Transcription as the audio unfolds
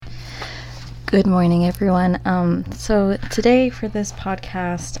Good morning, everyone. So today for this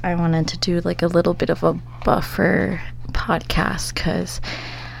podcast, I wanted to do like a little bit of a buffer podcast because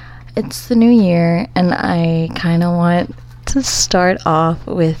it's the new year and I kind of want to start off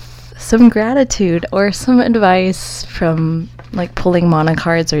with some gratitude or some advice from like pulling mono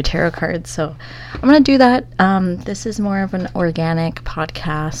cards or tarot cards. So I'm going to do that. This is more of an organic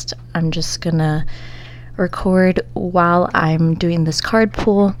podcast. I'm just going to record while I'm doing this card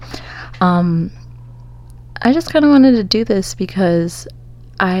pull. I just kind of wanted to do this because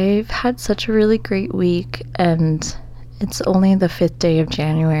I've had such a really great week and it's only the 5th day of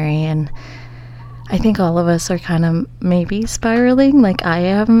January and I think all of us are kind of maybe spiraling like I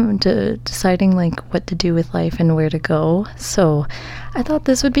am, deciding like what to do with life and where to go. So I thought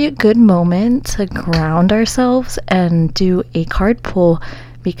this would be a good moment to ground ourselves and do a card pull,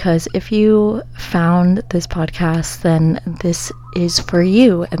 because if you found this podcast, then this is for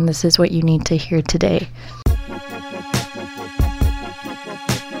you and this is what you need to hear today.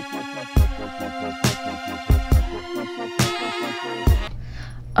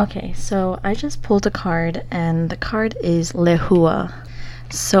 Okay, so I just pulled a card and the card is Lehua.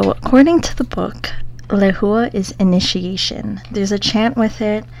 So according to the book, Lehua is initiation. There's a chant with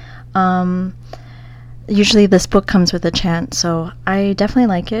it. Usually this book comes with a chant, so I definitely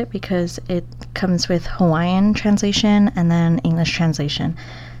like it because it comes with Hawaiian translation and then English translation.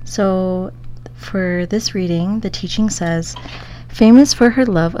 So for this reading, the teaching says, famous for her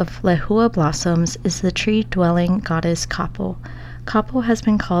love of Lehua blossoms is the tree-dwelling goddess Kapo. Kapo has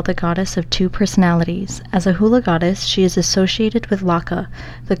been called the goddess of two personalities. As a hula goddess, she is associated with Laka,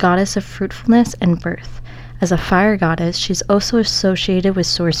 the goddess of fruitfulness and birth. As a fire goddess, she is also associated with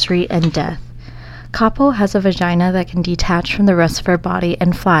sorcery and death. Kapo has a vagina that can detach from the rest of her body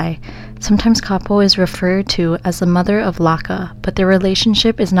and fly. Sometimes Kapo is referred to as the mother of Laka, but their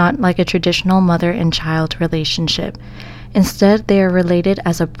relationship is not like a traditional mother and child relationship. Instead, they are related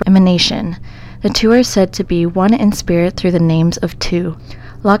as a emanation. The two are said to be one in spirit through the names of two.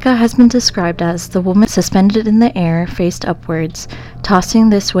 Laka has been described as the woman suspended in the air, faced upwards, tossing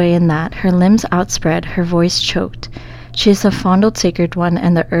this way and that, her limbs outspread, her voice choked. She is the fondled sacred one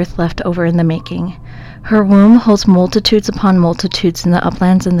and the earth left over in the making. Her womb holds multitudes upon multitudes in the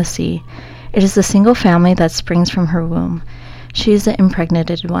uplands and the sea. It is the single family that springs from her womb. She is the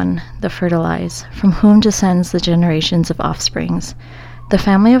impregnated one, the fertilized, from whom descends the generations of offsprings. The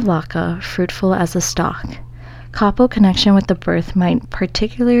family of Laka, fruitful as a stalk. Kapo connection with the birth might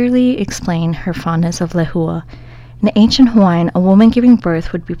particularly explain her fondness of Lehua. In ancient Hawaiian, a woman giving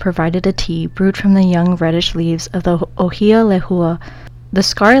birth would be provided a tea brewed from the young reddish leaves of the ohia lehua, the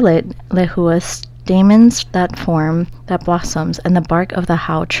scarlet lehua, stamens that form, that blossoms, and the bark of the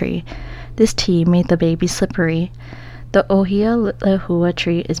hau tree. This tea made the baby slippery. The ohia lehua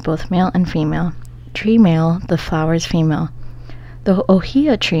tree is both male and female. Tree male, the flowers female. The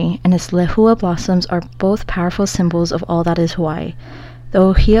ohia tree and its lehua blossoms are both powerful symbols of all that is Hawaii. The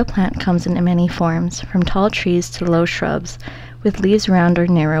ohia plant comes in many forms, from tall trees to low shrubs, with leaves round or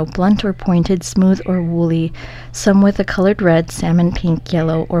narrow, blunt or pointed, smooth or woolly, some with a colored red, salmon pink,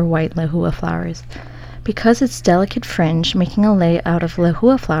 yellow, or white lehua flowers. Because its delicate fringe, making a lei out of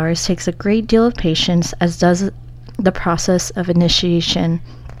lehua flowers takes a great deal of patience, as does the process of initiation.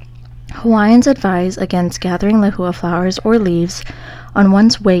 Hawaiians advise against gathering lehua flowers or leaves on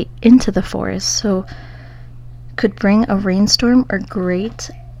one's way into the forest, so could bring a rainstorm or great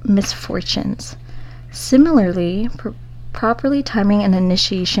misfortunes. Similarly, properly timing an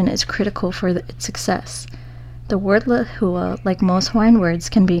initiation is critical for its success. The word lehua, like most Hawaiian words,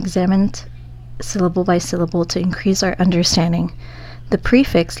 can be examined syllable by syllable to increase our understanding. The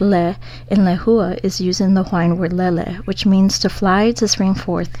prefix le in lehua is used in the Hawaiian word lele, which means to fly, to spring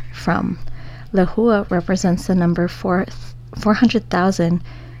forth from. Lehua represents the number 400,000,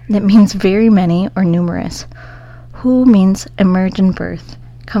 and it means very many or numerous. Hu means emerge and birth,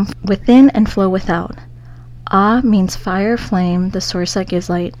 come within and flow without. A means fire, flame, the source that gives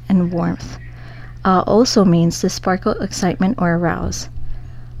light and warmth. A also means to sparkle, excitement, or arouse.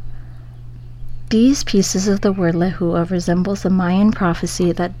 These pieces of the word lehua resembles the Mayan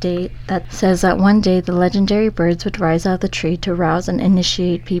prophecy that says that one day the legendary birds would rise out of the tree to rouse and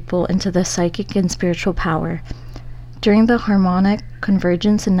initiate people into the psychic and spiritual power. During the harmonic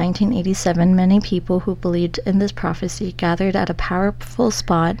convergence in 1987, many people who believed in this prophecy gathered at a powerful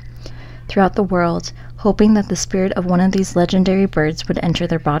spot throughout the world, hoping that the spirit of one of these legendary birds would enter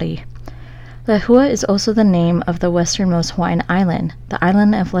their body. Lehua is also the name of the westernmost Hawaiian island. The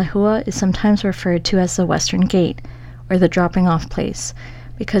island of Lehua is sometimes referred to as the Western Gate, or the dropping-off place,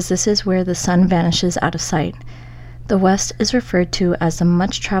 because this is where the sun vanishes out of sight. The west is referred to as the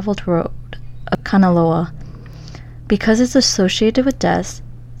much-traveled road Kanaloa. Because it's associated with death,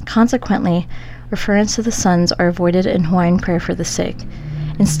 consequently, reference to the suns are avoided in Hawaiian prayer for the sick.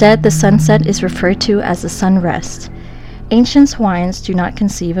 Instead, the sunset is referred to as the sun rest. Ancient Hawaiians do not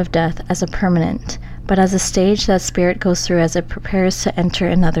conceive of death as a permanent, but as a stage that spirit goes through as it prepares to enter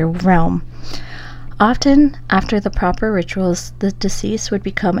another realm. Often, after the proper rituals, the deceased would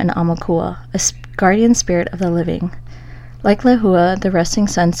become an amakua, a guardian spirit of the living. Like Lehua, the resting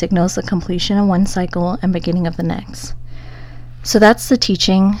sun signals the completion of one cycle and beginning of the next. So that's the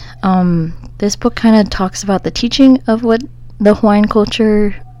teaching. This book kind of talks about the teaching of what the Hawaiian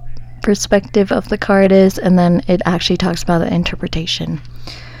culture perspective of the card is, and then it actually talks about the interpretation.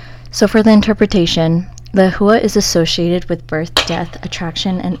 So for the interpretation, Lehua is associated with birth, death,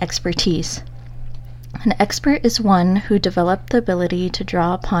 attraction, and expertise. An expert is one who developed the ability to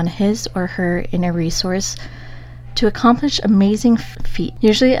draw upon his or her inner resource to accomplish amazing feats,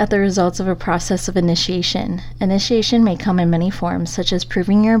 usually at the results of a process of initiation. Initiation may come in many forms, such as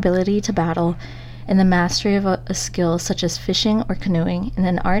proving your ability to battle, in the mastery of a skill such as fishing or canoeing, in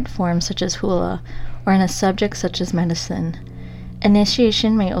an art form such as hula, or in a subject such as medicine.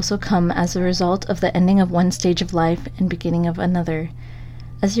 Initiation may also come as a result of the ending of one stage of life and beginning of another.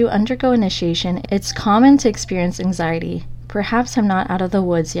 As you undergo initiation, it's common to experience anxiety. Perhaps I'm not out of the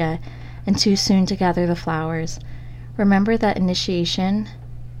woods yet, and too soon to gather the flowers. Remember that initiation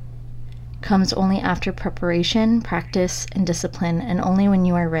comes only after preparation, practice, and discipline, and only when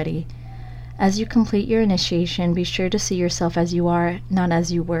you are ready. As you complete your initiation, be sure to see yourself as you are, not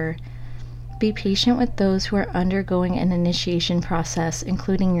as you were. Be patient with those who are undergoing an initiation process,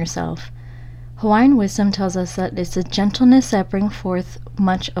 including yourself. Hawaiian wisdom tells us that it's the gentleness that brings forth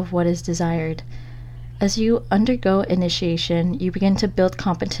much of what is desired. As you undergo initiation, you begin to build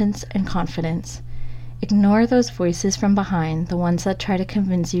competence and confidence. Ignore those voices from behind, the ones that try to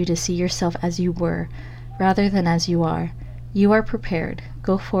convince you to see yourself as you were, rather than as you are. You are prepared.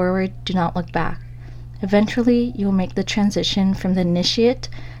 Go forward, do not look back. Eventually, you'll make the transition from the initiate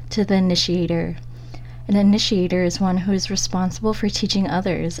to the initiator. An initiator is one who is responsible for teaching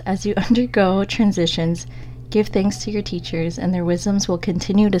others. As you undergo transitions, give thanks to your teachers, and their wisdoms will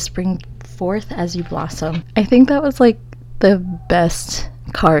continue to spring forth as you blossom. I think that was like the best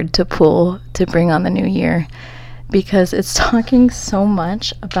card to pull to bring on the new year, because it's talking so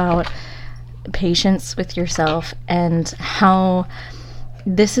much about patience with yourself and how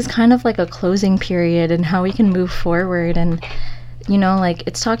this is kind of like a closing period and how we can move forward. And you know, like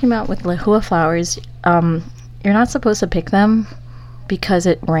it's talking about with lehua flowers, you're not supposed to pick them because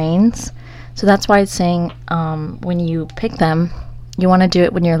it rains. So that's why it's saying when you pick them, you want to do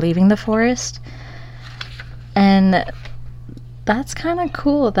it when you're leaving the forest. And that's kind of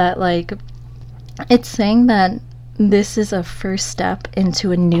cool that like it's saying that this is a first step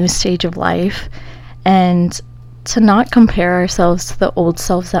into a new stage of life, and to not compare ourselves to the old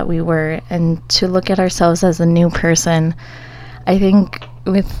selves that we were, and to look at ourselves as a new person. I think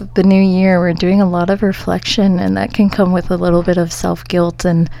with the new year, we're doing a lot of reflection, and that can come with a little bit of self-guilt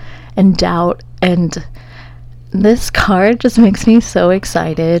and doubt. And this card just makes me so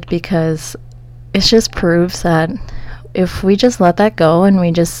excited, because it just proves that if we just let that go and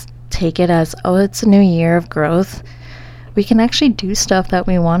we just take it as, oh, it's a new year of growth, we can actually do stuff that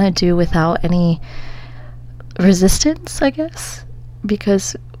we want to do without any resistance, I guess,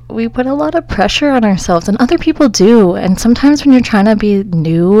 because we put a lot of pressure on ourselves, and other people do. And sometimes when you're trying to be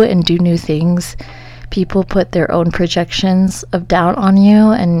new and do new things, people put their own projections of doubt on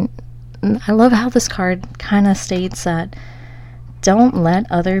you. And I love how this card kind of states that don't let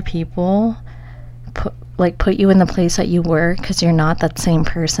other people put you in the place that you were, because you're not that same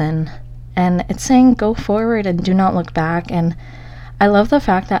person. And it's saying go forward and do not look back. And I love the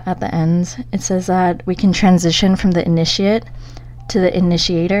fact that at the end it says that we can transition from the initiate to the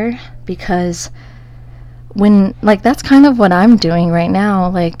initiator, because when like that's kind of what I'm doing right now.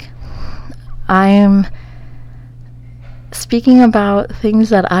 Like I'm speaking about things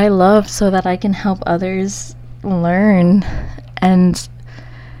that I love so that I can help others learn. And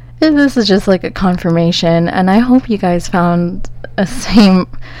this is just like a confirmation, and I hope you guys found a same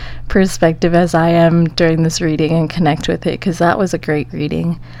perspective as I am during this reading and connect with it, because that was a great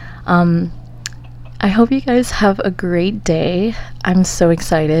reading. I hope you guys have a great day. I'm so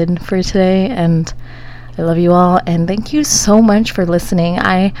excited for today, and I love you all, and thank you so much for listening.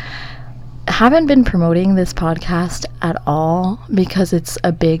 I haven't been promoting this podcast at all because it's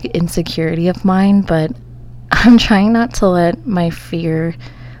a big insecurity of mine, but I'm trying not to let my fear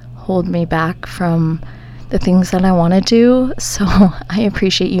hold me back from the things that I want to do. So I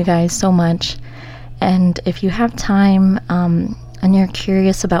appreciate you guys so much. And if you have time and you're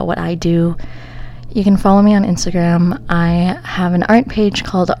curious about what I do, You can follow me on Instagram. I have an art page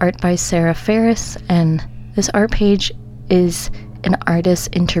called Art by Sarah Ferris, and this art page is an artist's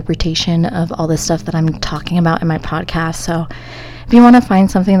interpretation of all the stuff that I'm talking about in my podcast. So if you want to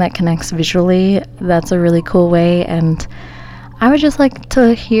find something that connects visually, that's a really cool way. And I would just like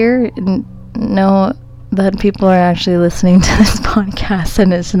to hear and know that people are actually listening to this podcast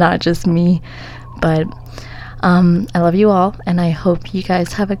and it's not just me. But I love you all, and I hope you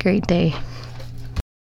guys have a great day.